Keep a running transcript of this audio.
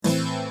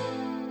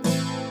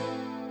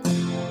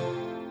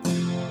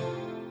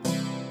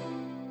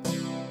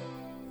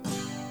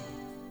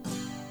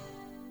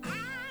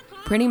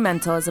Pretty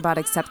Mental is about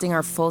accepting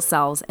our full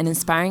selves and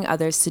inspiring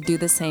others to do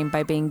the same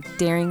by being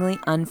daringly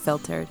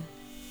unfiltered.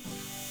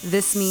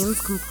 This means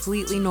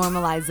completely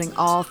normalizing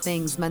all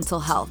things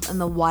mental health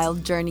and the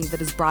wild journey that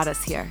has brought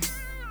us here.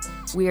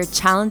 We are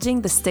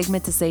challenging the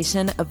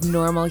stigmatization of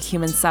normal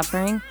human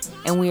suffering,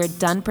 and we are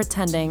done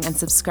pretending and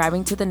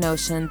subscribing to the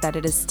notion that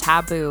it is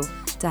taboo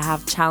to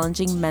have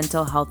challenging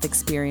mental health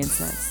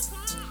experiences.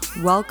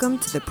 Welcome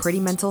to the Pretty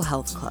Mental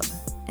Health Club,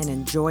 and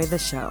enjoy the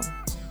show.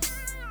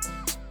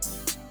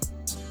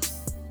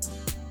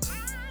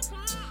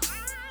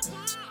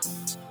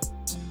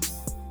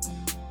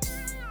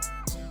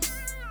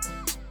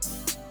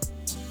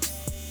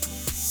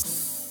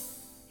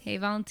 Hey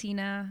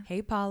Valentina.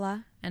 Hey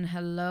Paula. And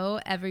hello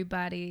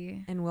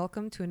everybody. And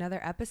welcome to another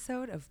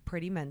episode of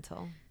Pretty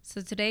Mental.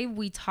 So today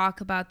we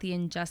talk about the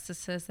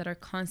injustices that are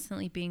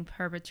constantly being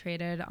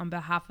perpetrated on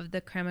behalf of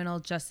the criminal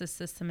justice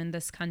system in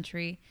this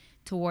country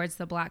towards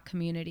the Black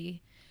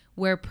community,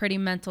 where Pretty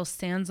Mental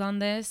stands on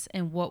this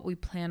and what we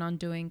plan on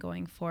doing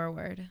going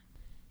forward.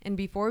 And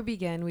before we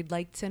begin, we'd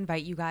like to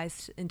invite you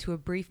guys into a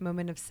brief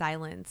moment of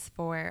silence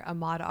for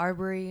Ahmaud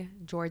Arbery,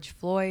 George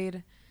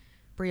Floyd,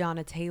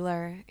 Breonna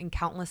Taylor, and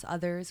countless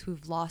others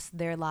who've lost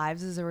their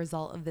lives as a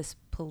result of this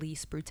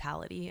police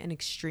brutality and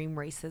extreme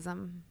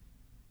racism.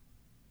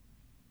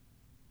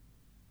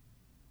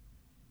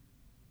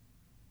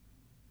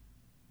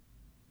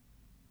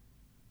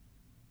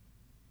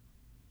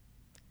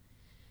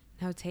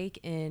 Now take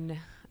in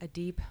a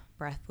deep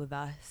breath with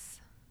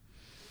us.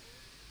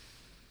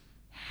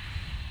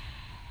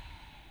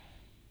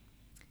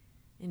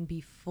 And be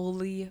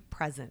fully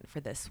present for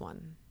this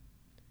one.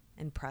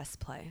 And press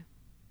play.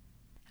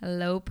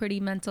 Hello,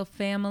 Pretty Mental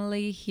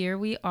family. Here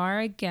we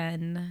are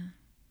again.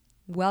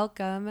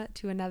 Welcome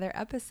to another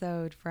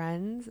episode,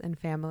 friends and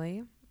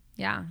family.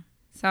 Yeah.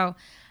 So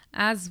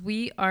as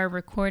we are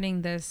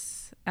recording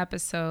this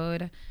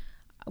episode,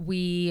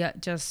 we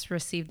just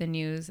received the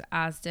news,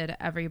 as did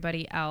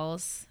everybody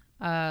else,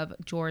 of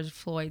George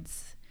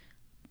Floyd's.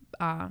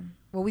 Well,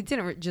 we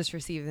didn't just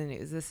receive the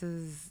news.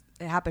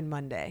 It happened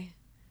Monday.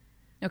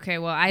 Okay,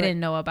 well, I didn't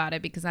know about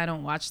it because I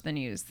don't watch the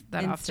news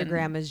that often.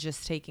 Instagram is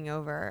just taking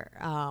over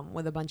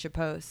with a bunch of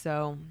posts.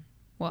 So,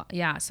 well,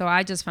 yeah. So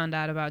I just found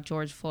out about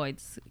George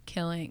Floyd's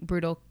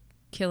brutal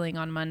killing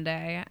on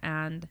Monday,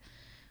 and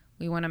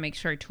we want to make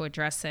sure to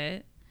address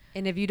it.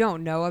 And if you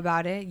don't know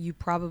about it, you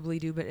probably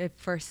do. But if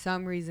for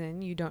some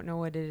reason you don't know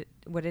what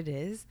it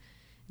is,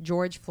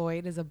 George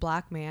Floyd is a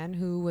Black man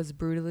who was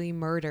brutally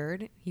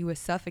murdered. He was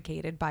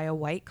suffocated by a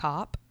white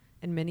cop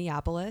in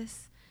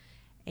Minneapolis,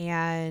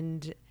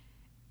 and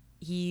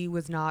he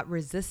was not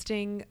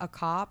resisting a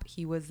cop.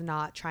 He was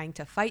not trying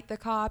to fight the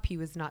cop. He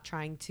was not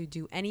trying to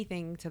do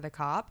anything to the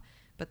cop.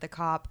 But the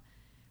cop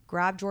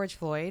grabbed George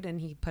Floyd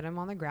and he put him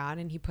on the ground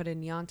and he put a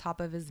knee on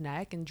top of his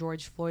neck. And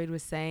George Floyd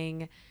was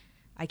saying,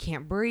 "I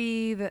can't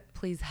breathe.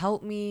 Please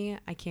help me.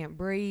 I can't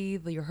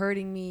breathe. You're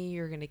hurting me.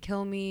 You're going to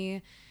kill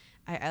me.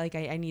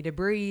 I need to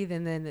breathe."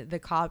 And then the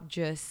cop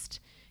just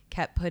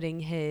kept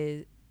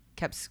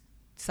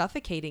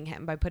suffocating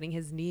him by putting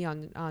his knee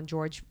on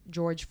George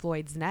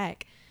Floyd's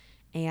neck.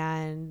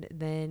 And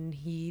then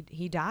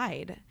he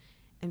died,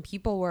 and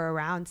people were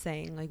around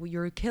saying, like, well,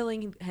 you're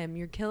killing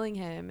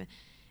him.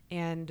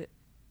 And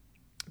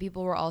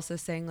people were also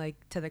saying, like,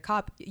 to the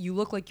cop, you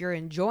look like you're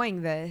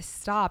enjoying this,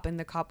 stop. And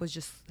the cop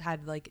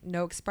had like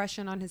no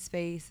expression on his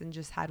face and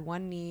just had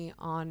one knee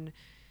on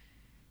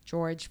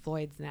George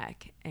Floyd's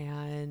neck.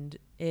 And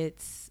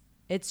it's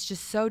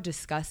just so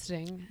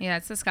disgusting. Yeah,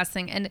 it's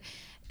disgusting. And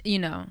you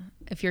know,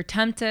 if you're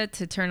tempted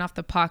to turn off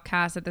the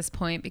podcast at this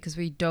point because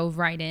we dove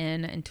right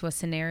into a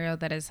scenario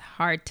that is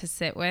hard to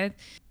sit with,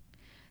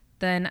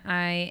 then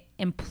I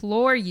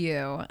implore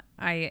you,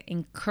 I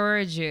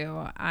encourage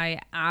you,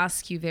 I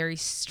ask you very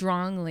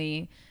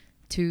strongly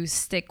to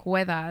stick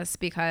with us,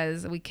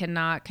 because we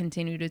cannot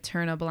continue to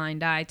turn a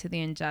blind eye to the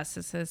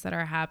injustices that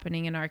are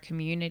happening in our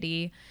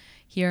community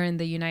here in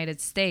the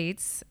United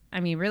States.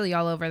 I mean, really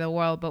all over the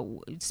world, but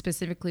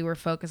specifically we're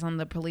focused on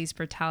the police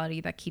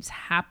brutality that keeps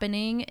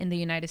happening in the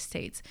United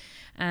States.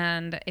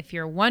 And if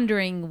you're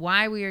wondering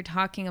why we are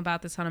talking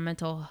about this on a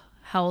mental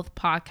health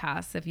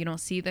podcast, if you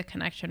don't see the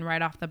connection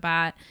right off the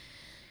bat,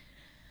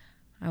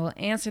 I will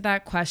answer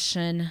that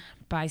question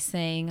by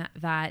saying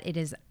that it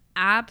is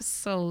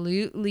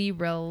absolutely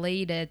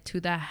related to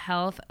the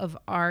health of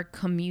our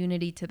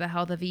community, to the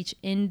health of each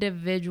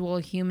individual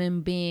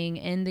human being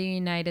in the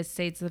United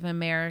States of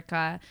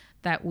America,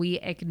 that we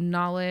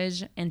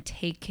acknowledge and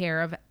take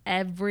care of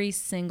every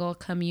single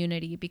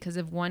community. Because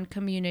if one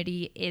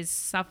community is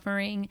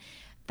suffering,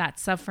 that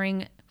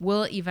suffering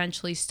will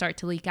eventually start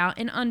to leak out.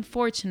 And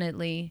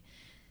unfortunately,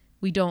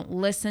 we don't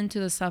listen to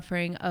the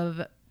suffering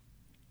of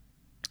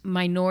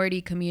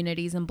minority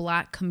communities and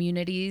Black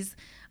communities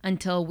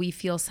until we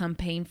feel some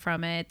pain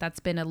from it. That's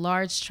been a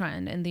large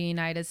trend in the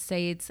United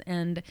States,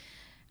 and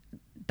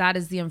that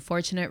is the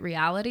unfortunate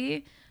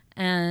reality.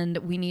 And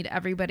we need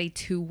everybody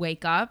to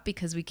wake up,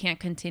 because we can't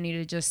continue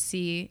to just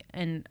see,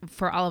 and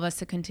for all of us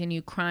to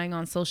continue crying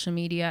on social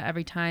media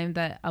every time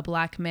that a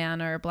Black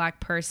man or a Black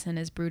person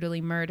is brutally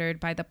murdered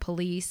by the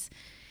police.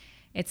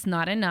 It's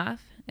not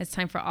enough. It's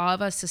time for all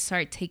of us to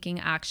start taking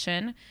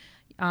action.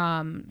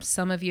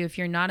 Some of you, if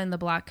you're not in the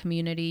Black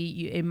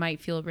community, it might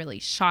feel really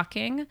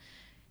shocking.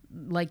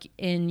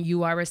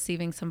 You are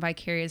receiving some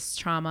vicarious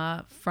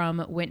trauma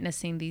from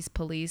witnessing these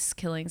police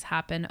killings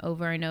happen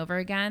over and over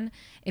again.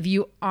 If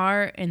you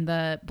are in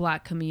the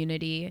Black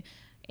community,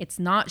 it's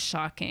not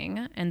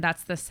shocking. And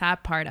that's the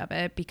sad part of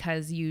it,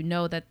 because you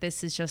know that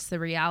this is just the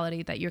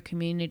reality that your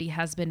community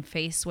has been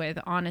faced with,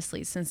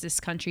 honestly, since this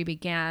country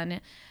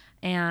began.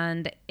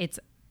 And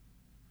it's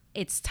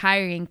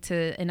tiring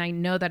and I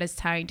know that it's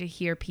tiring to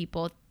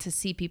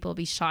see people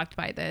be shocked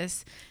by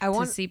this.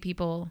 To see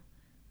people.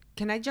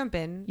 Can I jump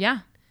in? Yeah.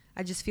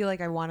 I just feel like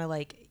I want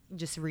to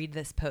just read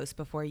this post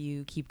before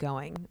you keep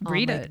going.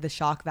 Read it. The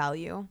shock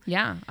value.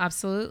 Yeah,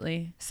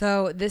 absolutely.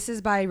 So this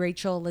is by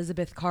Rachel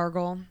Elizabeth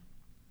Cargill.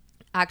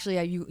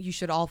 Actually, you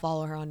should all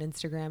follow her on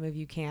Instagram if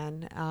you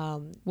can.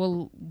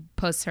 We'll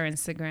post her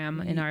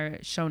Instagram in our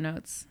show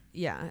notes.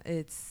 Yeah,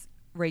 it's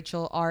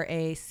Rachel,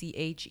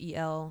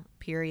 RACHEL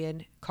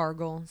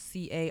Cargill,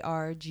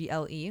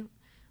 CARGLE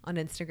on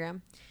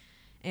Instagram.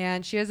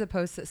 And she has a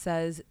post that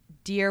says,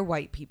 "Dear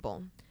white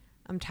people,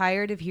 I'm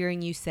tired of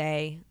hearing you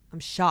say, I'm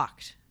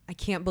shocked. I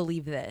can't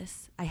believe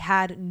this. I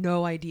had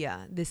no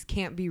idea. This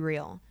can't be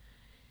real.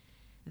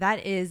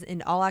 That is,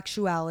 in all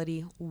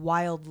actuality,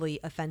 wildly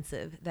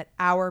offensive that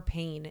our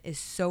pain is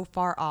so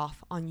far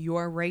off on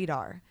your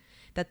radar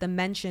that the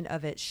mention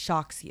of it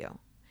shocks you.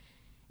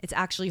 It's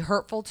actually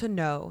hurtful to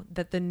know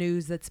that the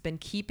news that's been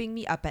keeping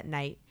me up at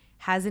night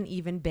hasn't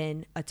even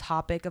been a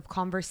topic of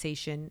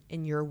conversation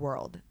in your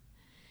world.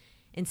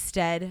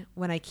 Instead,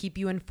 when I keep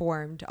you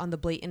informed on the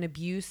blatant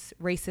abuse,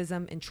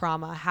 racism, and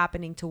trauma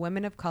happening to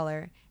women of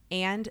color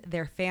and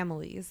their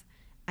families,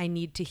 I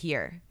need to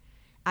hear.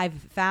 I've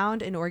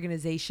found an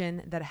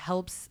organization that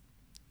helps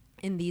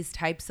in these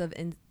types of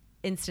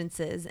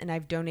instances, and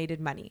I've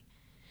donated money.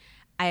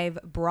 I've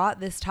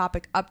brought this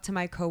topic up to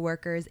my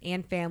coworkers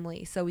and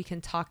family so we can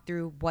talk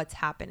through what's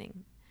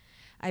happening.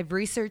 I've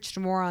researched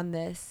more on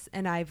this,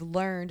 and I've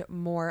learned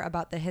more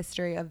about the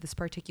history of this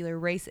particular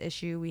race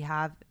issue we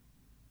have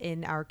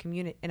in our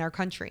community, in our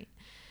country.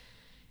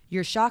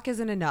 Your shock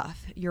isn't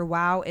enough. Your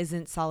wow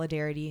isn't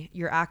solidarity.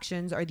 Your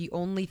actions are the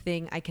only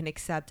thing I can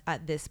accept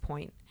at this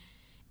point.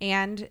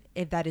 And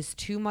if that is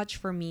too much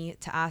for me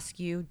to ask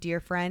you, dear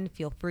friend,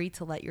 feel free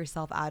to let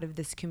yourself out of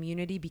this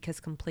community because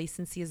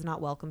complacency is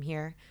not welcome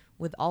here.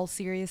 With all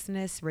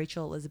seriousness,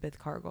 Rachel Elizabeth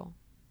Cargill."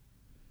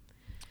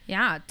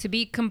 Yeah, to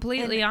be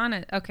completely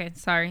honest. Okay,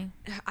 sorry.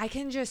 I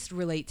can just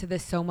relate to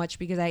this so much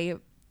because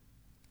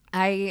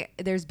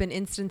there's been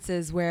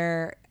instances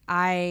where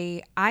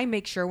I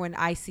make sure when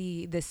I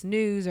see this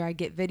news or I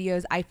get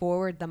videos, I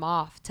forward them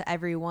off to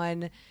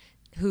everyone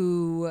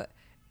who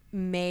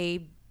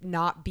may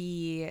not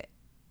be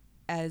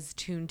as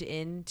tuned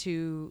in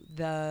to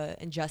the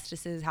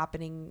injustices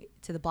happening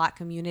to the Black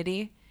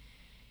community.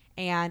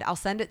 And I'll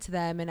send it to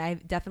them. And I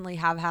definitely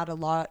have had a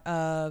lot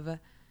of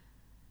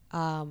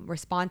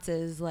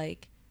responses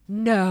like,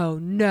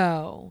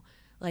 no,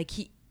 like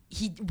he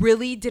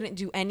really didn't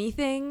do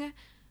anything.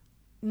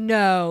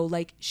 No,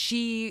 like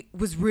she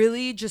was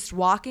really just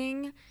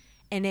walking,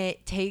 and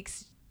it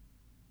takes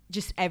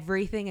just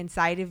everything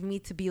inside of me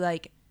to be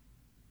like,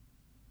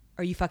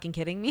 are you fucking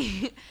kidding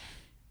me?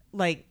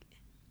 Like,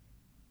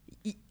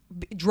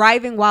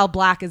 driving while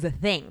Black is a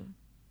thing.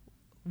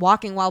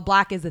 Walking while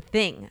Black is a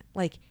thing.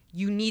 Like,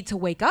 you need to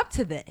wake up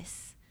to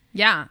this.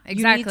 Yeah,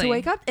 exactly. You need to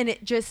wake up. And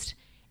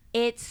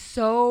it's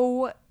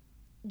so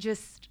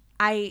just,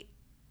 I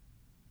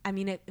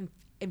mean, it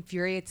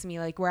infuriates me,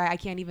 like, where I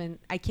can't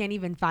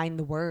even find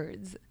the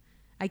words.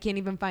 I can't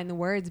even find the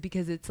words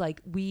because it's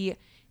like, we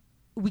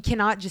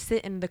cannot just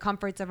sit in the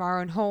comforts of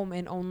our own home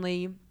and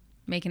only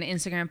make an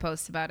Instagram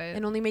post about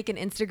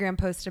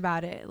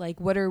it. Like,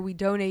 what are we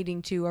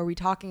donating to? Are we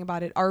talking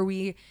about it? Are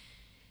we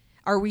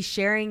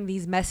sharing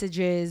these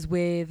messages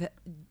with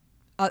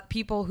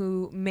people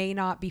who may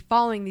not be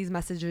following these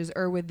messages,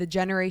 or with the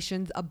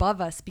generations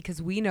above us,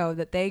 because we know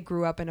that they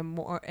grew up in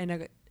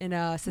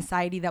a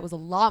society that was a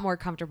lot more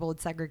comfortable with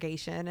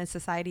segregation, a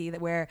society that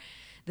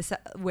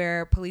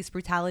where police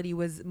brutality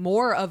was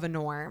more of a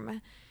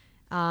norm.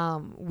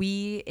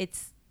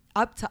 It's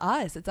up to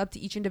us. It's up to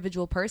each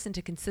individual person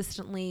to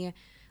consistently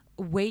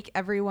wake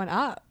everyone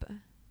up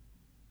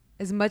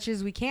as much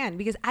as we can,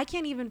 because I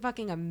can't even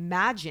fucking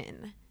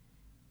imagine.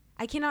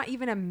 I cannot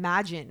even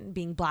imagine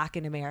being Black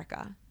in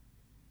America.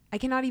 I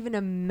cannot even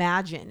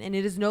imagine. And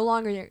it is no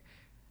longer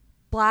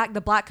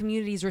the Black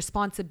community's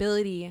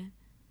responsibility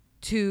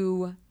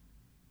to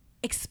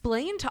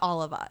explain to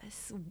all of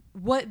us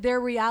what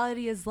their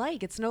reality is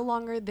like. It's no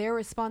longer their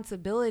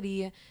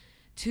responsibility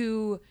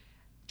to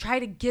try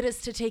to get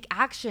us to take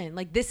action.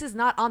 Like, this is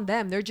not on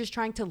them. They're just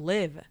trying to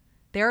live.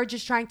 They're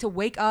just trying to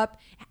wake up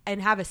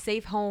and have a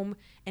safe home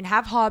and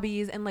have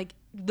hobbies and, like,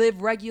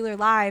 live regular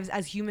lives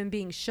as human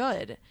beings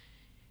should.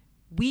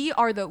 We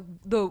are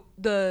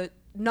the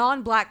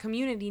non-black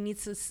community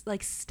needs to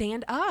like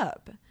stand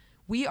up.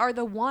 We are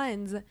the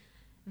ones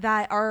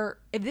that are,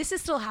 if this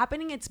is still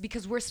happening, it's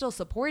because we're still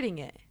supporting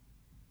it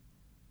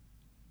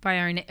by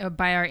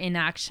our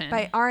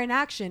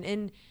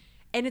inaction.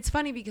 And it's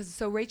funny because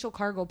so Rachel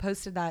Cargle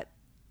posted that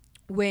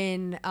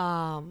when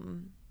oh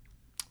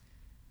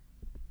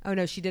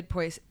no, she did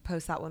post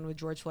that one with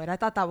George Floyd. I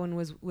thought that one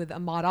was with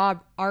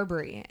Ahmaud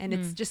Arbery, and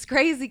it's just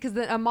crazy because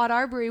Ahmaud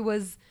Arbery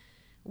was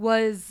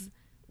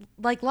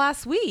like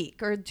last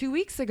week or 2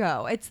 weeks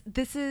ago.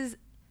 This is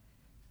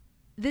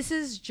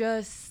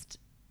just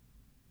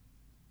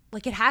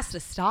like, it has to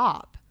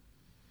stop.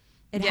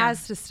 It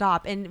has to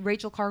stop. And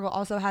Rachel Cargle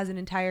also has an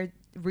entire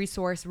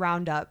resource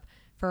roundup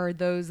for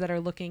those that are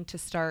looking to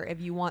start. If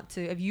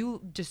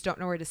you just don't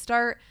know where to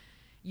start,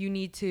 you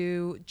need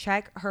to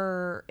check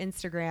her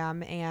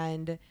Instagram,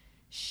 and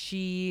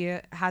she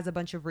has a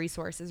bunch of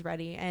resources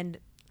ready. And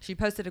she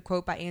posted a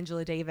quote by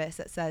Angela Davis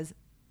that says,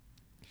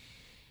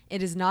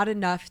 "It is not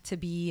enough to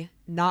be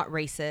not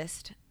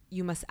racist.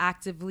 You must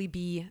actively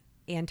be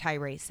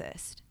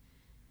anti-racist."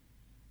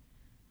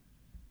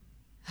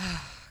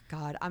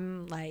 God,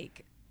 I'm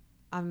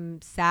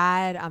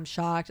sad. I'm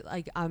shocked.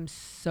 Like, I'm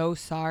so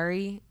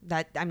sorry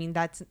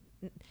that's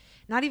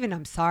not even,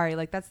 I'm sorry.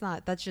 Like,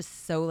 that's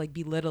just so like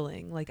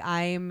belittling. Like,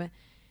 I don't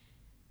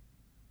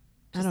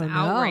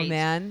know,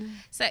 man.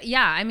 So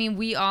yeah, I mean,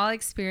 we all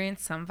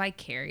experience some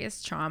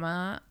vicarious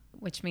trauma,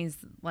 which means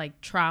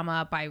like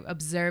trauma by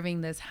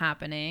observing this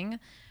happening,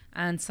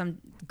 and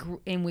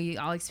we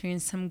all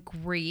experience some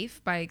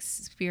grief by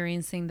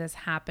experiencing this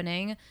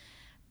happening,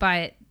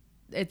 but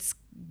it's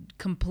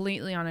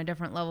completely on a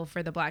different level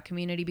for the Black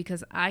community,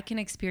 because I can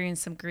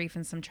experience some grief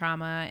and some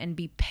trauma and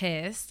be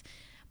pissed,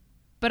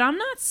 but I'm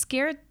not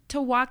scared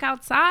to walk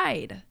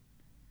outside.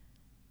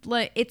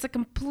 Like, it's a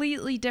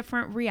completely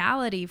different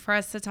reality for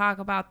us to talk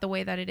about the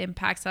way that it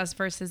impacts us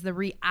versus the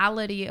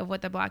reality of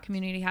what the Black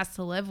community has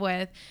to live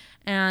with.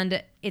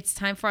 And it's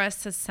time for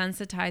us to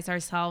sensitize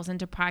ourselves and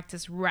to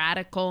practice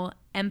radical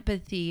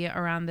empathy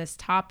around this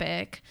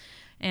topic.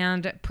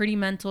 And Pretty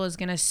Mental is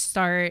going to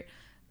start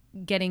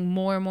getting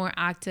more and more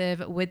active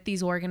with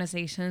these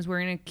organizations.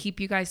 We're going to keep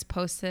you guys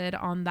posted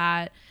on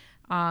that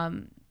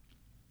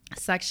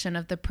section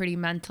of the Pretty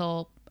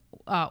Mental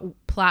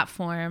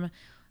platform.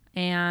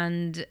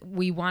 And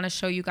we want to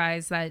show you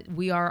guys that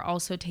we are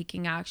also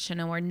taking action,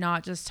 and we're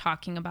not just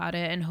talking about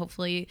it. And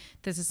hopefully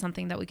this is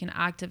something that we can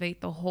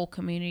activate the whole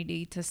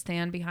community to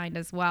stand behind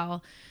as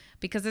well,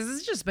 because this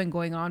has just been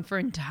going on for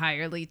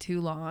entirely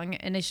too long,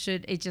 and it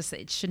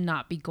should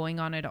not be going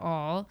on at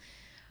all.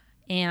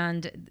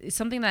 And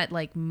something that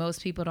like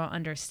most people don't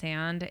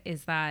understand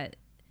is that,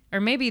 or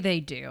maybe they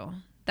do,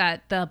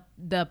 that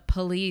the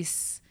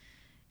police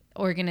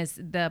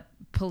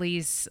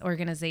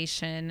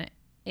organization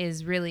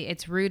is really,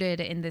 it's rooted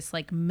in this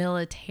like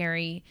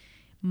military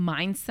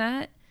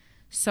mindset.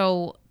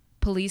 So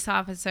police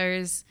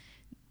officers,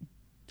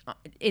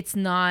 it's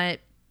not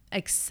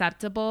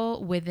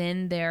acceptable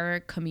within their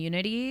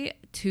community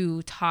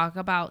to talk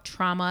about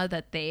trauma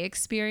that they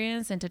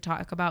experience and to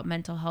talk about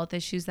mental health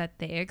issues that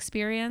they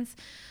experience.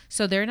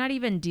 So they're not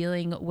even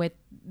dealing with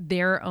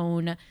their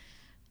own,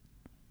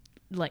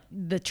 like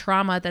the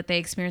trauma that they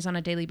experience on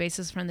a daily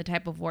basis from the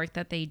type of work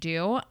that they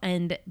do.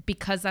 And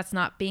because that's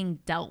not being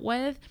dealt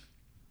with,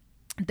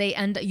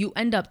 you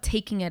end up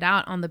taking it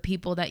out on the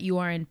people that you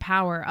are in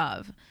power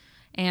of.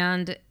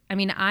 And I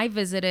mean, I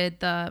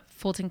visited the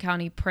Fulton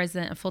County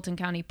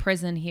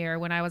Prison here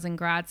when I was in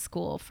grad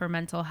school for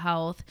mental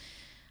health.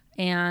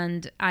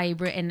 And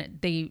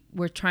they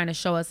were trying to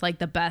show us like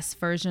the best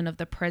version of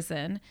the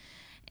prison.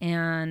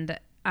 And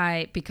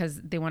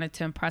because they wanted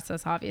to impress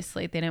us,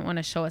 obviously. They didn't want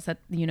to show us that,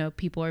 you know,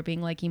 people are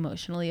being like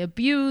emotionally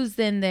abused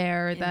in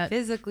there, and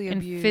physically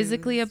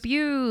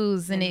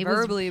abused, and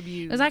verbally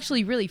abused. It was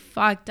actually really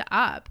fucked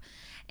up.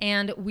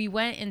 And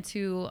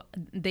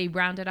they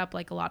rounded up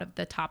like a lot of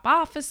the top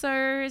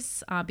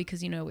officers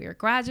because, you know, we were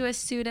graduate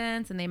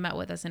students, and they met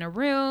with us in a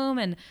room.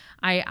 And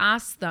I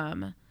asked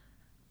them,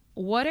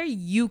 what are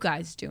you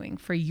guys doing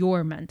for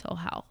your mental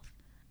health?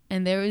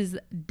 And there was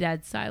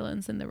dead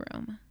silence in the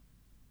room.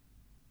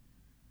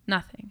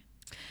 Nothing.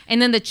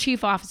 And then the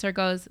chief officer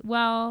goes,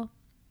 well,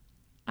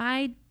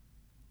 I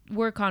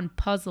work on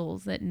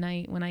puzzles at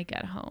night when I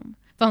get home.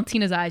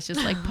 Valentina's eyes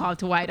just like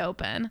popped wide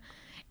open.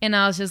 And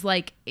I was just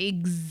like,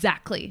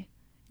 exactly.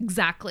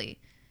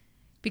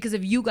 Because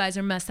if you guys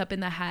are messed up in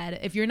the head,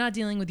 if you're not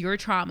dealing with your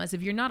traumas,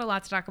 if you're not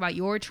allowed to talk about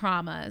your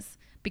traumas,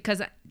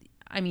 because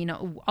I mean,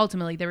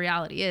 ultimately the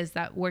reality is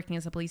that working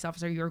as a police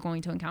officer, you're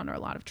going to encounter a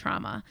lot of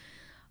trauma.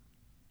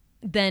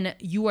 Then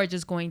you are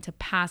just going to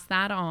pass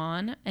that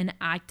on and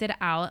act it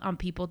out on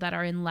people that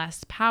are in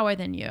less power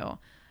than you.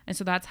 And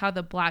so that's how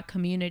the Black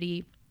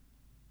community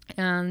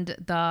and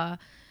the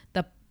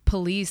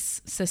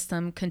police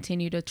system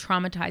continue to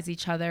traumatize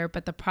each other.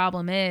 But the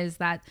problem is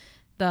that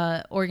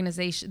the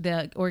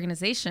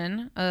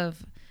organization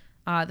of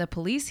the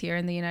police here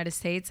in the United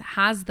States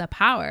has the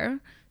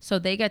power So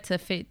they get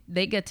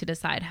to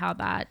decide how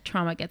that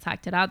trauma gets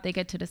acted out. They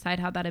get to decide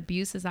how that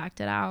abuse is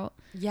acted out.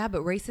 Yeah,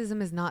 but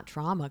racism is not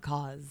trauma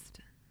caused.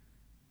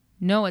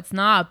 No, it's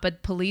not.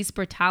 But police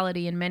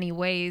brutality in many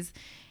ways,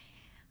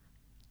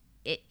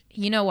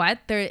 you know what?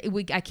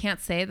 I can't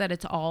say that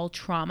it's all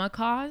trauma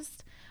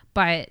caused,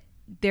 but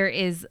there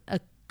is a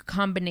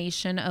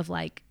combination of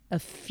like a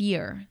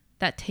fear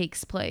that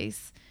takes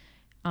place.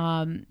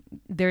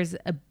 There's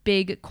a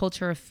big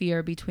culture of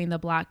fear between the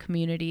Black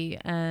community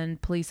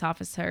and police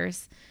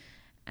officers.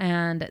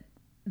 And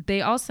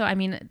they also, I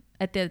mean,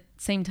 at the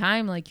same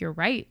time, like, you're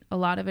right, a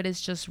lot of it is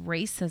just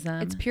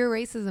racism. It's pure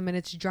racism, and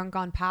it's drunk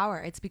on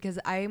power. It's because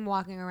I'm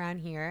walking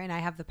around here and I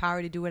have the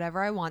power to do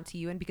whatever I want to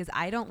you, and because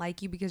I don't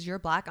like you because you're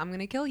Black, I'm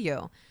gonna kill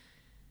you.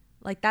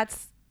 Like,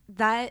 that's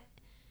that.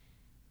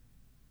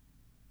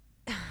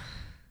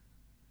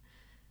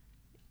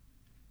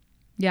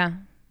 Yeah.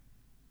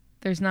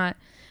 There's not,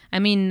 I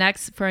mean,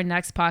 for our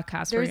next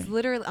podcast, there's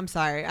literally, I'm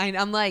sorry,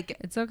 I'm like,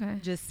 it's okay,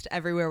 just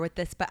everywhere with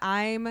this, but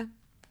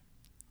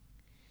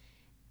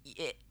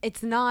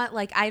it's not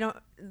like I don't,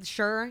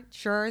 sure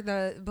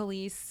the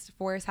police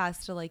force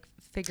has to like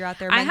figure out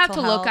their mental I have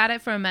to health. look at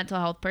it from a mental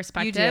health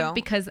perspective,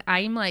 because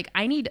I'm like,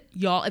 I need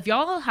y'all, if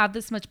y'all have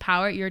this much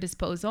power at your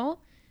disposal,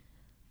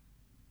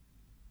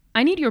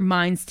 I need your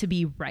minds to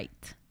be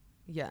right.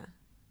 Yeah.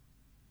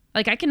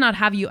 Like, I cannot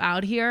have you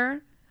out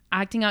here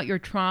acting out your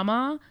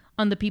trauma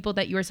on the people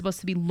that you're supposed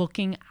to be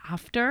looking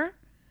after.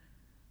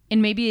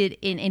 And maybe it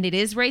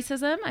is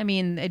racism. I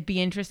mean, it'd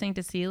be interesting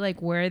to see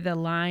like where the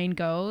line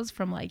goes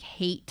from like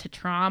hate to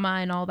trauma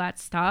and all that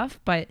stuff.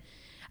 But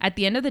at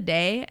the end of the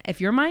day, if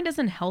your mind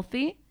isn't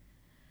healthy,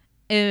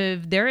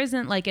 if there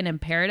isn't like an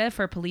imperative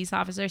for police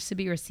officers to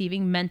be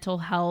receiving mental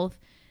health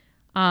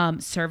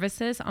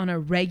services on a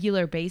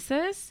regular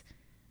basis,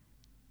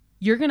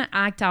 you're going to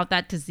act out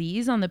that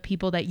disease on the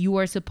people that you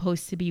are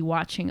supposed to be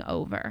watching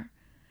over.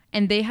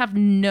 And they have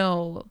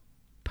no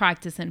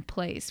practice in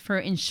place for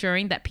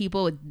ensuring that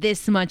people with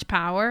this much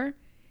power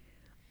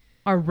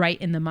are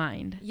right in the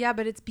mind. Yeah,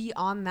 but it's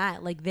beyond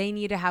that. Like, they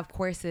need to have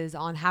courses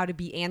on how to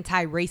be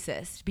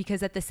anti-racist,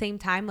 because at the same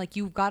time, like,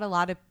 you've got a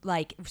lot of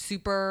like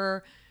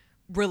super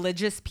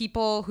religious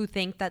people who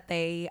think that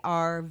they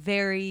are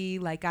very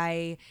like,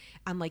 I'm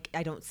like,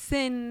 I don't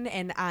sin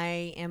and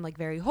I am like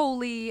very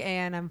holy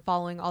and I'm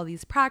following all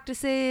these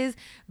practices,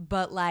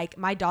 but like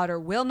my daughter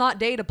will not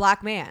date a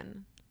Black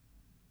man.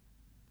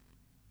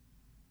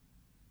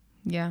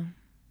 Yeah.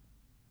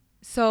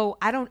 So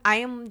I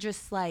am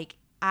just like,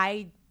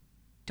 I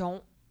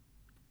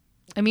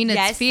mean,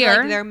 it's fear.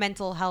 Like, their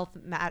mental health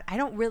I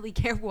don't really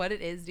care what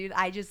it is, dude.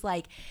 I just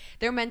like,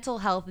 their mental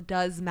health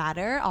does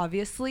matter.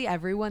 Obviously,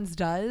 everyone's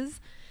does.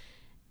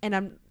 And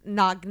I'm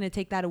not going to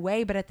take that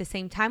away. But at the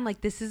same time,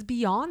 like, this is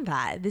beyond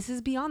that. This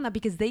is beyond that,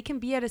 because they can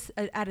be at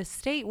a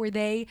state where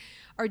they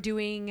are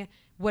doing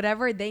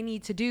whatever they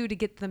need to do to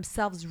get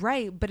themselves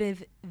right. But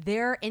if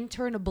their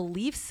internal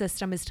belief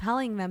system is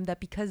telling them that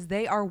because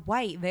they are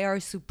white, they are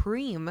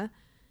supreme,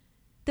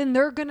 then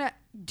they're going to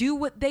do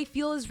what they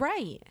feel is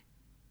right.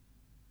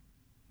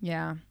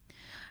 Yeah.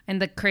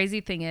 And the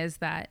crazy thing is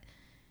that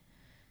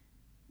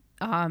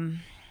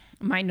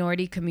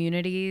minority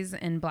communities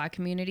and Black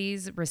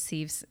communities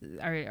receive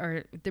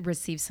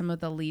some of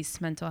the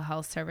least mental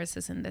health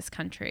services in this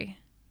country.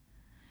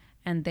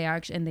 And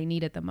they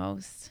need it the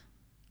most.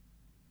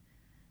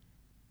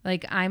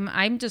 Like,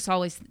 I'm just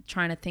always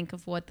trying to think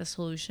of what the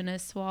solution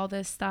is to all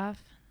this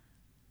stuff.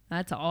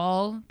 That's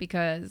all,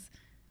 because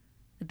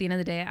at the end of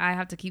the day, I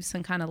have to keep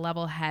some kind of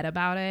level head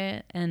about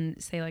it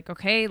and say like,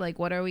 okay, like,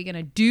 what are we going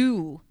to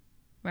do?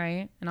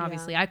 Right. And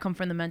obviously I come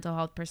from the mental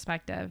health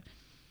perspective.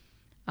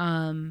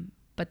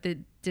 But the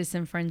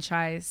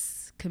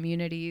disenfranchised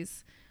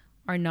communities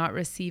are not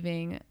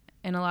receiving.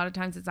 And a lot of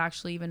times it's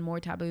actually even more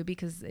taboo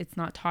because it's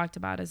not talked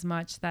about as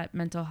much, that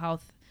mental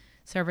health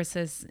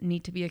services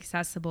need to be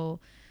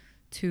accessible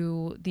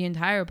to the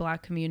entire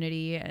Black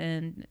community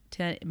and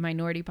to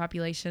minority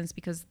populations,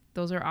 because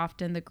those are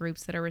often the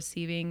groups that are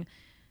receiving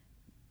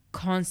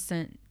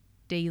constant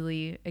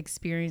daily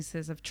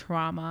experiences of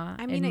trauma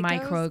and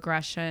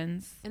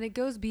microaggressions. And it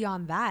goes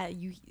beyond that.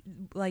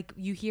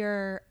 You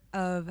hear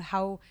of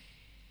how,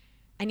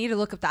 I need to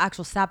look up the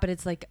actual stat, but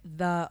it's like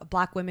the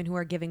Black women who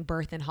are giving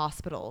birth in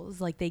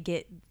hospitals, like they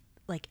get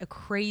like a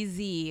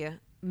crazy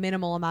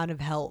minimal amount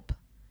of help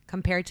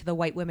compared to the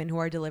white women who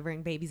are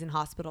delivering babies in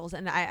hospitals.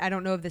 And I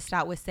don't know if the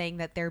stat was saying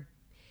that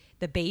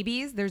the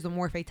babies, there's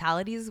more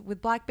fatalities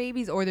with Black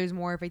babies, or there's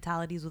more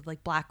fatalities with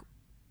like Black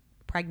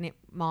pregnant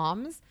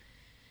moms,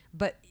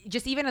 but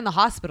just even in the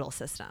hospital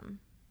system.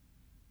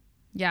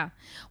 Yeah.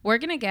 We're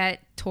going to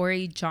get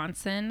Tori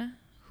Johnson,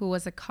 who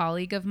was a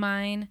colleague of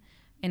mine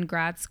in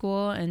grad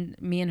school, and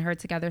me and her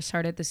together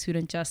started the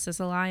Student Justice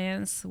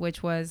Alliance,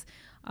 which was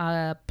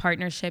a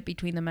partnership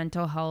between the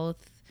mental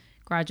health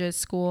graduate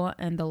school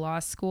and the law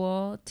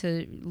school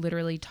to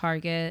literally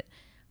target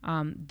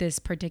this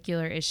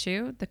particular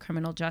issue, the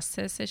criminal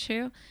justice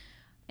issue.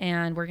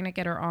 And we're going to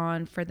get her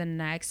on for the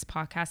next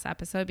podcast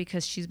episode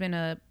because she's been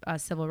a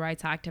civil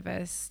rights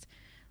activist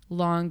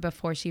long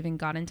before she even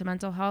got into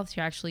mental health.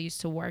 She actually used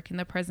to work in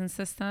the prison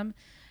system.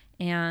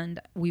 And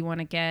we want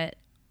to get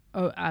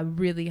a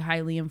really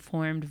highly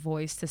informed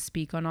voice to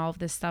speak on all of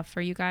this stuff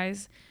for you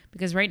guys.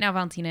 Because right now,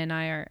 Valentina and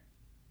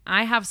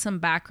I have some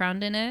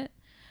background in it.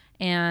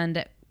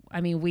 And I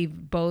mean,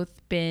 we've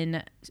both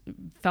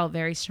felt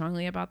very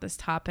strongly about this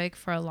topic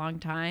for a long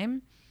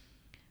time.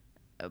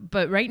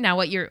 But right now,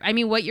 what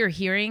you're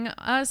hearing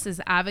us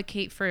is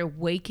advocate for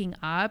waking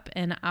up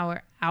and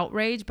our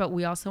outrage. But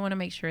we also want to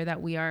make sure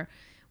that we are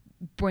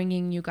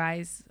bringing you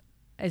guys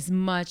as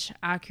much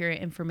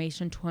accurate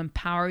information to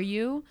empower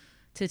you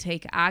to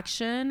take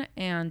action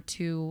and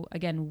to,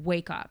 again,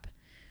 wake up.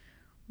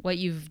 What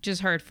you've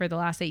just heard for the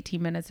last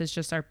 18 minutes is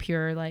just our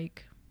pure,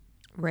 like,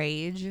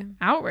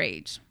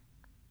 outrage.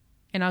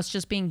 And us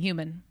just being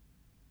human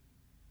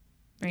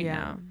right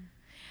now.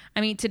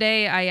 I mean,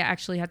 today I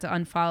actually had to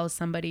unfollow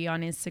somebody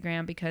on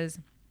Instagram because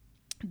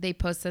they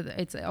posted,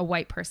 it's a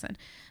white person,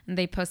 and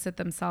they posted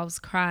themselves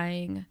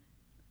crying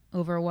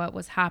over what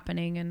was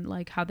happening and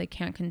like how they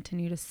can't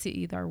continue to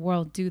see our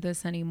world do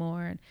this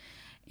anymore.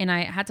 And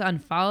I had to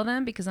unfollow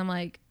them because I'm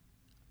like,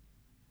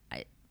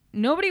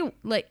 nobody,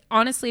 like,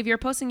 honestly, if you're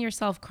posting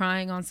yourself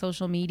crying on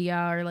social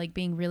media or like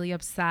being really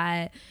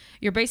upset,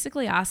 you're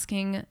basically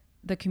asking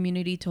the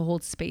community to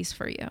hold space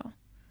for you.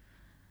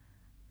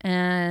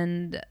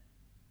 And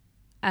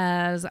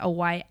as a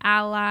white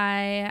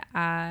ally,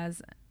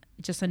 as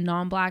just a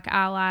non-black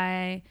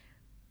ally,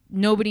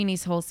 nobody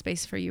needs to hold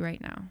space for you right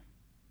now.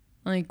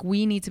 Like,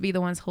 we need to be the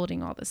ones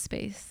holding all the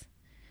space.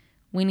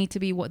 We need to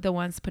be the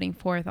ones putting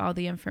forth all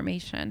the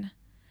information.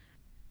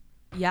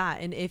 Yeah,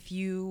 and if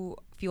you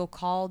feel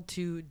called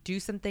to do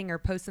something or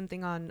post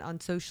something on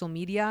social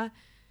media,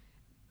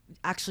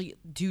 actually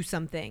do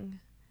something.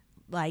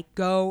 Like,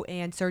 go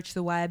and search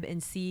the web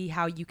and see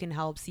how you can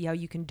help, see how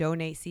you can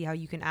donate, see how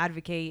you can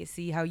advocate,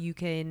 see how you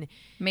can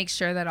make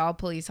sure that all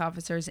police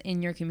officers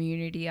in your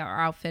community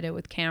are outfitted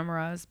with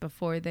cameras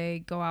before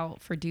they go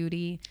out for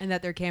duty, and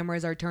that their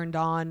cameras are turned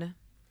on.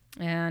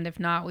 And if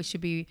not, we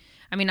should be,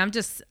 I mean,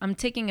 I'm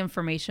taking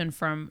information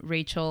from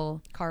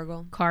Rachel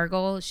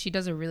Cargill. She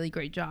does a really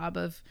great job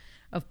of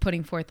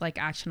putting forth like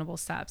actionable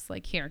steps.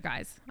 Like, here,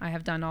 guys, I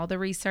have done all the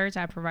research.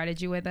 I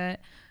provided you with it.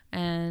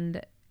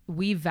 And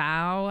we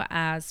vow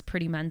as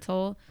Pretty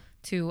Mental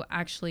to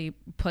actually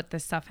put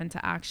this stuff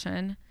into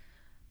action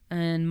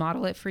and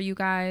model it for you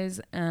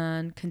guys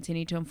and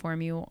continue to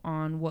inform you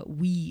on what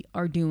we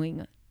are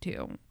doing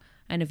too.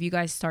 And if you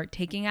guys start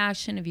taking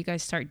action, if you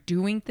guys start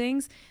doing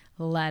things,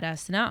 let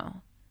us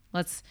know.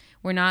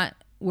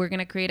 We're going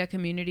to create a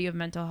community of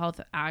mental health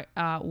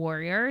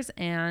warriors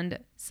and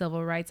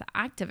civil rights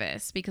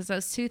activists, because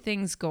those two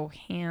things go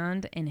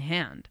hand in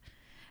hand.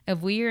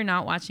 If we are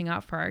not watching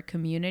out for our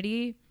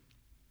community,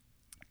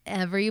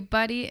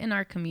 everybody in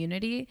our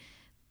community,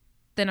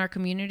 then our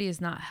community is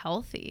not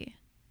healthy.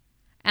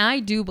 And I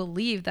do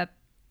believe that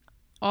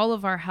all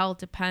of our health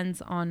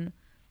depends on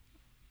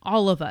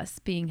all of us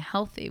being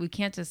healthy. We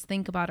can't just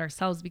think about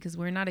ourselves because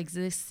we're not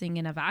existing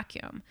in a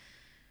vacuum.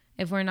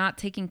 If we're not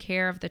taking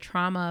care of the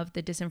trauma of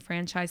the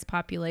disenfranchised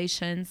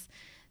populations,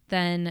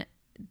 then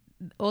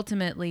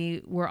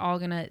ultimately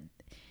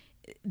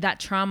that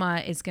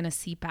trauma is going to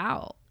seep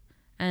out,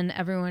 and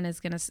everyone is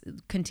going to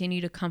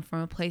continue to come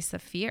from a place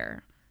of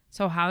fear.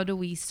 So how do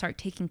we start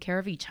taking care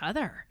of each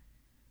other?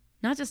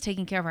 Not just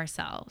taking care of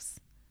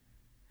ourselves.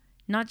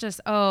 Not just,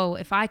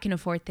 if I can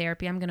afford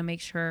therapy, I'm going to make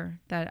sure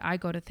that I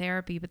go to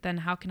therapy. But then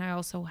how can I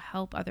also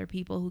help other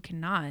people who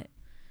cannot?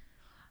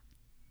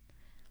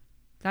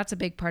 That's a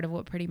big part of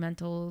what Pretty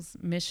Mental's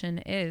mission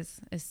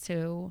is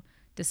to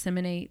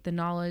disseminate the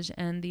knowledge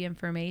and the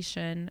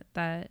information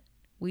that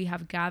we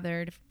have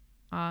gathered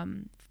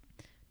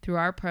through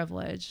our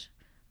privilege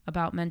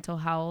about mental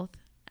health,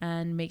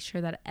 and make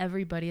sure that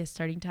everybody is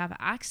starting to have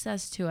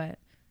access to it,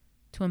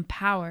 to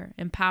empower.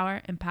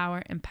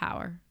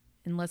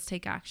 And let's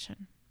take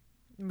action.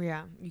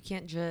 Yeah, you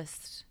can't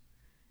just,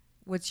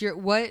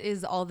 what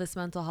is all this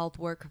mental health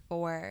work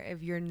for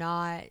if you're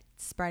not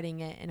spreading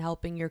it and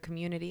helping your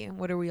community? And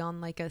what are we on,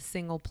 like a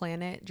single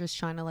planet just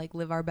trying to like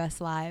live our best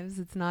lives?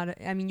 It's not,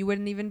 I mean, you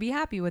wouldn't even be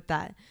happy with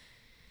that.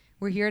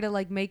 We're here to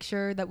like make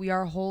sure that we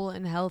are whole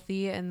and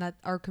healthy and that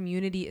our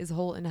community is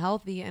whole and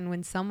healthy. And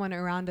when someone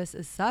around us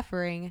is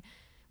suffering,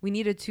 we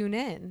need to tune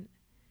in.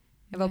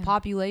 If a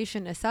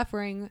population is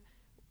suffering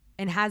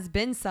and has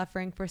been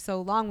suffering for so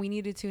long, we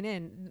need to tune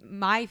in.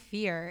 My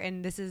fear,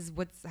 and this is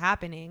what's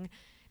happening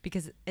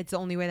because it's the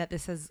only way that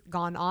this has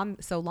gone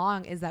on so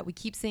long, is that we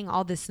keep seeing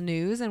all this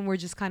news and we're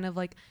just kind of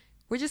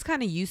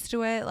used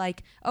to it.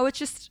 Like,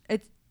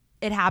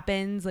 it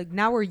happens. Like,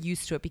 now we're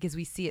used to it because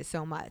we see it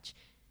so much.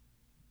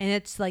 And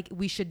it's like,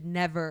 we should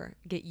never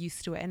get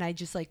used to it. And I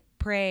just like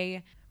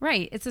pray.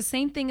 Right. It's the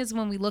same thing as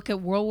when we look at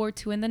World War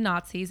II and the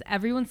Nazis.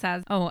 Everyone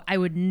says, I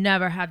would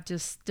never have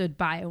just stood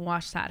by and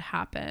watched that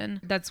happen.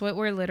 That's what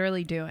we're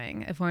literally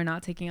doing. If we're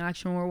not taking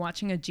action, we're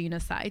watching a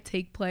genocide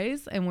take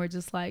place and we're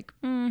just like,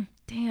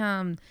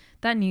 damn,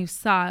 that news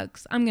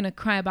sucks. I'm going to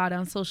cry about it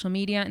on social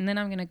media, and then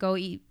I'm going to go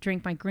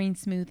drink my green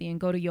smoothie and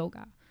go to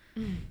yoga.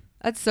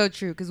 That's so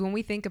true. Because when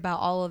we think about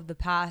all of the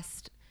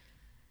past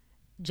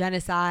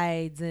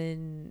genocides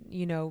and,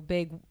 you know,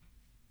 big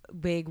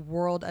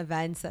world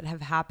events that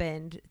have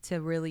happened to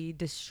really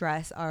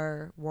distress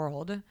our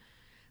world,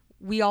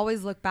 we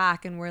always look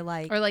back and we're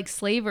like, or like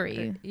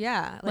slavery.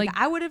 Yeah. Like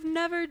I would have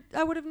never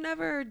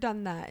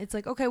done that. It's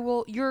like, okay,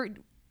 well,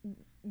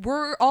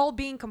 we're all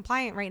being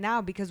compliant right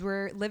now because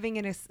we're living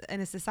in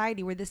a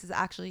society where this is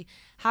actually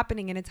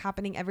happening, and it's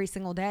happening every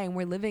single day. And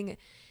we're living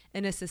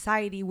in a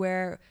society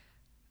where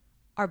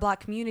our Black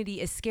community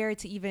is scared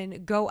to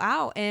even go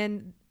out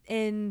and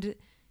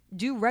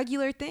do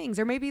regular things,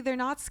 or maybe they're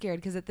not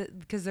scared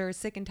because they're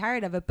sick and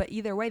tired of it. But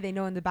either way, they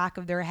know in the back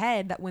of their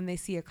head that when they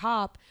see a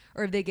cop,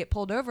 or if they get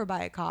pulled over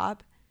by a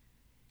cop,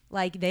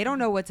 like, they don't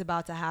know what's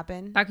about to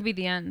happen. That could be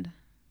the end.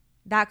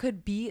 That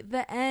could be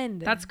the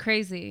end. That's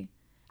crazy.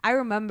 I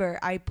remember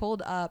I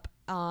pulled up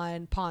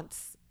on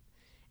Ponce.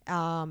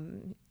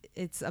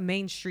 It's a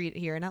main street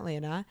here in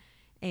Atlanta.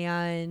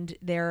 And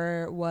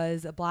there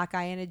was a Black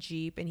guy in a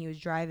Jeep, and he was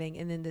driving.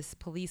 And then this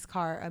police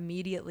car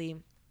immediately,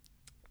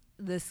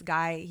 this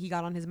guy, he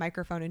got on his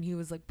microphone and he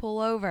was like, pull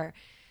over.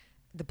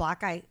 The Black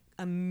guy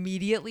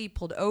immediately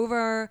pulled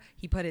over.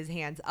 He put his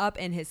hands up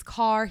in his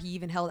car. He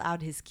even held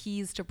out his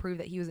keys to prove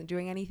that he wasn't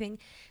doing anything.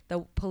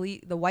 The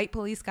white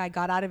police guy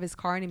got out of his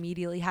car and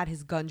immediately had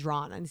his gun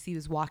drawn, and he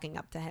was walking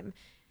up to him.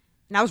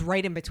 And I was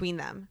right in between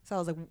them. So I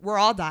was like, we're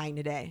all dying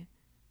today.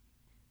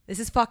 This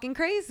is fucking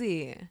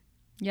crazy.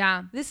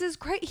 Yeah. This is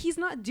great. He's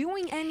not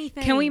doing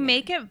anything. Can we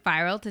make it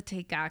viral to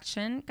take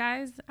action,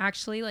 guys?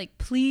 Actually, like,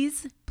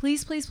 please,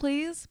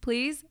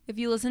 if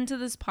you listen to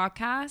this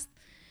podcast,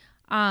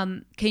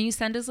 can you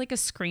send us like a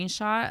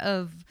screenshot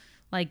of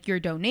like your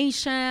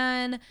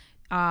donation,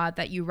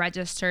 that you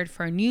registered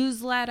for a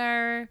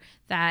newsletter,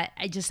 that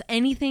just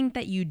anything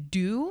that you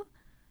do,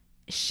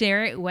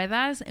 share it with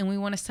us. And we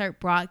want to start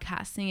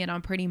broadcasting it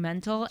on Pretty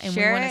Mental, and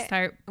we want to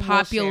start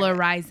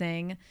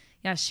popularizing.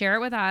 Yeah, share it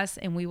with us,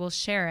 and we will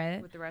share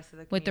it with the rest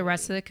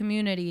of the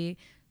community,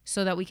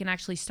 so that we can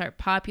actually start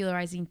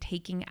popularizing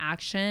taking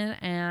action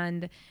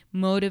and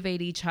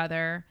motivate each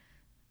other.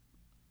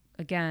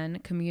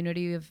 Again,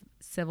 community of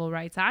civil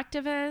rights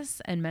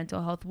activists and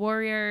mental health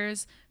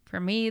warriors. For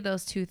me,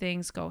 those two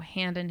things go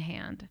hand in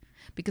hand,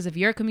 because if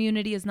your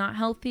community is not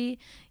healthy,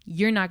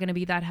 you're not going to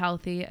be that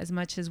healthy, as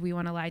much as we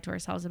want to lie to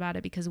ourselves about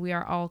it, because we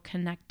are all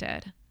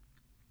connected.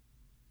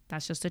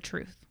 That's just the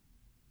truth.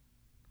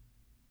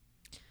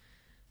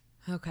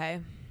 Okay.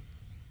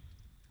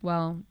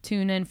 Well,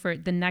 tune in for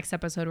the next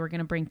episode. We're going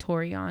to bring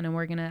Tori on, and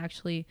we're going to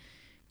actually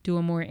do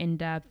a more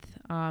in-depth,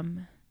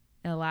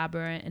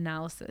 elaborate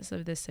analysis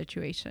of this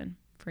situation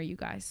for you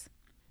guys.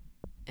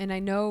 And I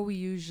know we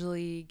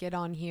usually get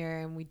on here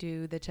and we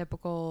do the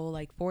typical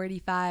like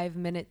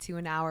 45-minute to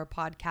an hour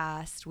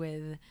podcast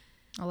with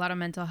a lot of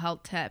mental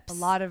health tips.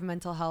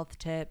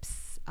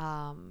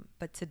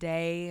 But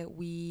today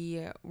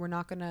we're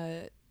not going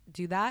to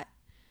do that,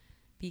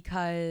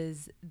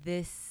 because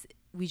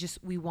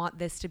we want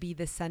this to be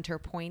the center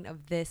point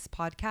of this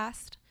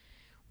podcast.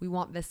 We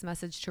want this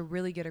message to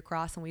really get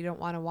across, and we don't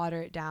want to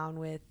water it down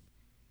with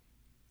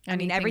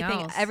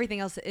everything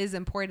else is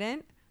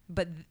important,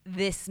 but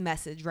this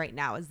message right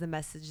now is the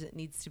message that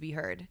needs to be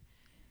heard.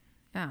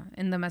 Yeah,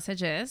 and the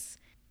message is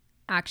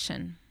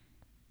action.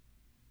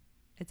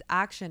 It's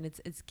action.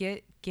 It's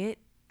get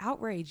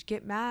outraged,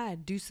 get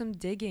mad, do some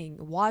digging,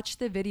 watch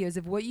the videos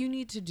of what you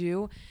need to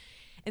do.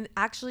 And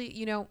actually,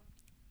 you know,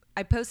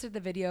 I posted the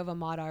video of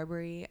Ahmaud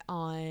Arbery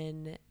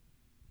on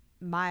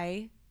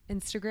my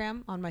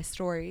Instagram, on my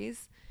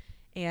stories,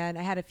 and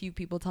I had a few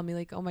people tell me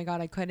like, oh my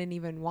God, I couldn't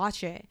even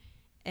watch it.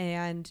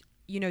 And,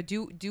 you know,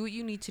 do what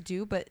you need to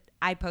do, but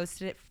I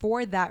posted it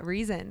for that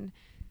reason,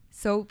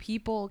 so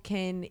people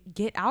can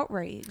get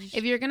outraged.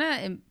 If you're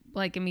gonna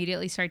like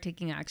immediately start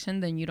taking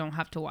action, then you don't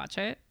have to watch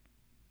it.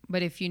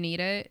 But if you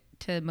need it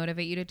to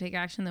motivate you to take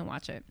action, then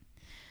watch it.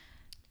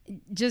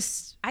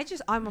 I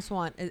almost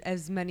want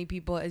as many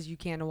people as you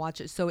can to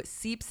watch it, so it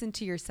seeps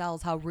into your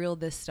cells how real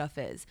this stuff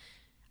is,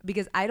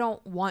 because I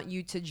don't want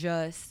you to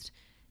just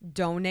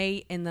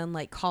donate and then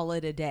like call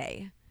it a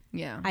day.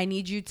 Yeah. I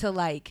need you to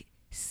like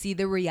see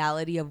the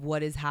reality of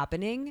what is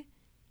happening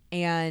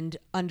and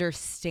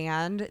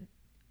understand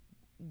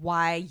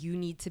why you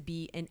need to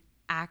be an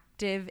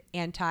active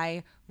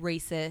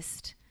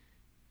anti-racist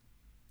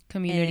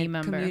community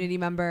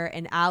member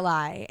and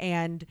ally,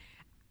 and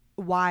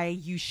why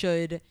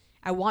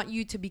I want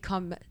you to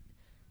become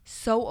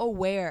so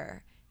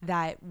aware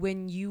that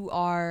when you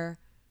are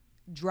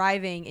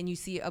driving and you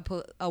see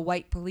a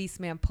white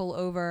policeman pull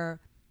over,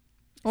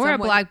 or a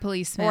black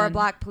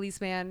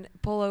policeman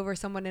pull over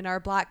someone in our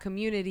Black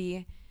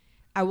community,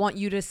 I want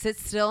you to sit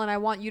still and I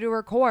want you to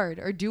record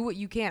or do what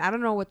you can. I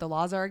don't know what the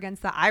laws are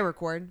against that. I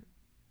record.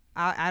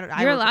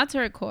 You're allowed to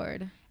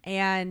record.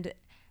 And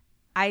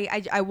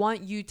I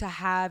want you to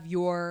have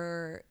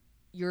your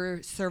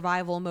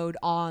survival mode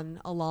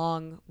on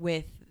along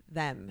with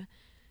them,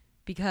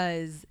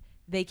 because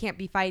they can't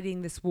be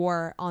fighting this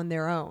war on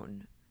their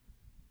own.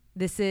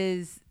 This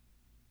is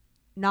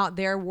not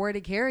their war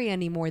to carry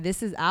anymore.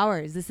 This is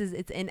ours.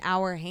 It's in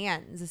our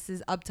hands. This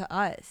is up to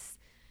us.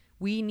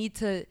 We need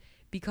to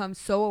become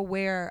so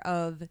aware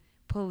of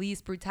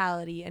police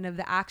brutality and of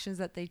the actions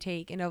that they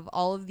take and of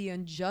all of the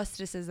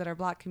injustices that our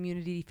Black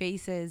community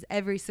faces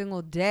every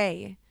single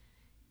day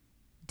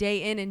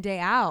in and day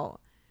out.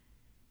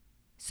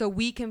 So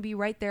we can be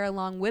right there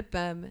along with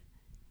them,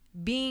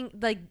 being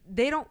like,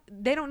 they don't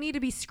need to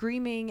be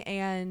screaming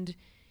and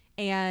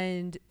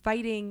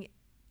fighting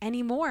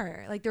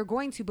anymore. Like, they're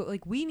going to, but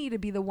like, we need to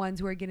be the ones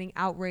who are getting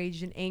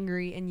outraged and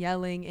angry and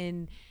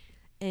yelling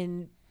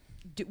and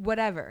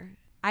whatever.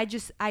 I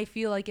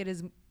feel like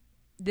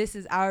this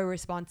is our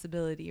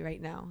responsibility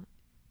right now,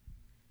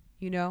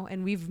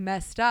 and we've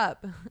messed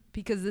up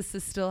because this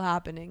is still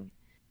happening.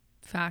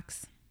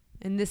 Facts.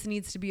 And this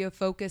needs to be a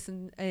focus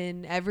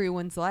in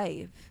everyone's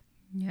life.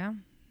 Yeah.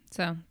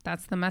 So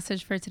that's the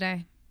message for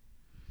today.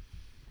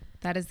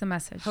 That is the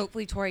message.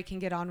 Hopefully Tori can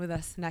get on with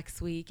us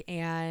next week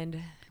and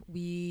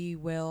we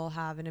will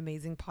have an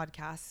amazing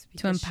podcast.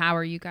 To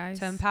empower you guys.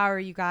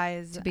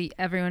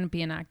 Everyone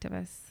be an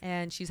activist.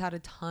 And she's had a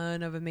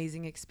ton of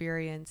amazing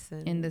experience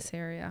in this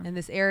area.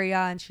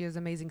 And she has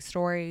amazing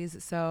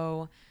stories.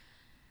 So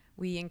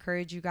we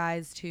encourage you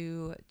guys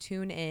to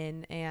tune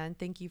in, and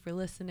thank you for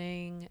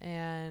listening.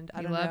 And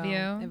I love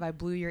you if I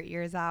blew your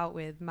ears out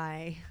with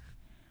my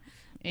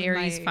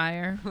Aries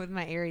fire,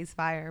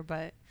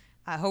 but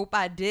I hope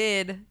I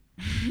did.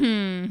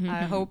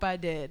 I hope I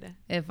did.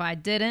 If I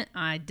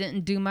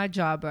didn't do my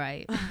job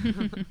right. All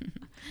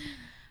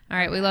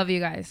right. We love you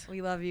guys.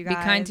 We love you guys.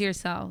 Be kind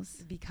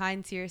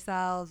to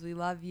yourselves. We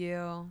love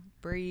you.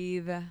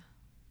 Breathe.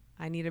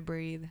 I need to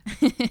breathe.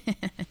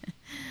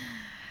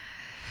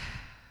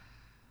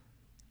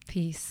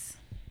 Peace.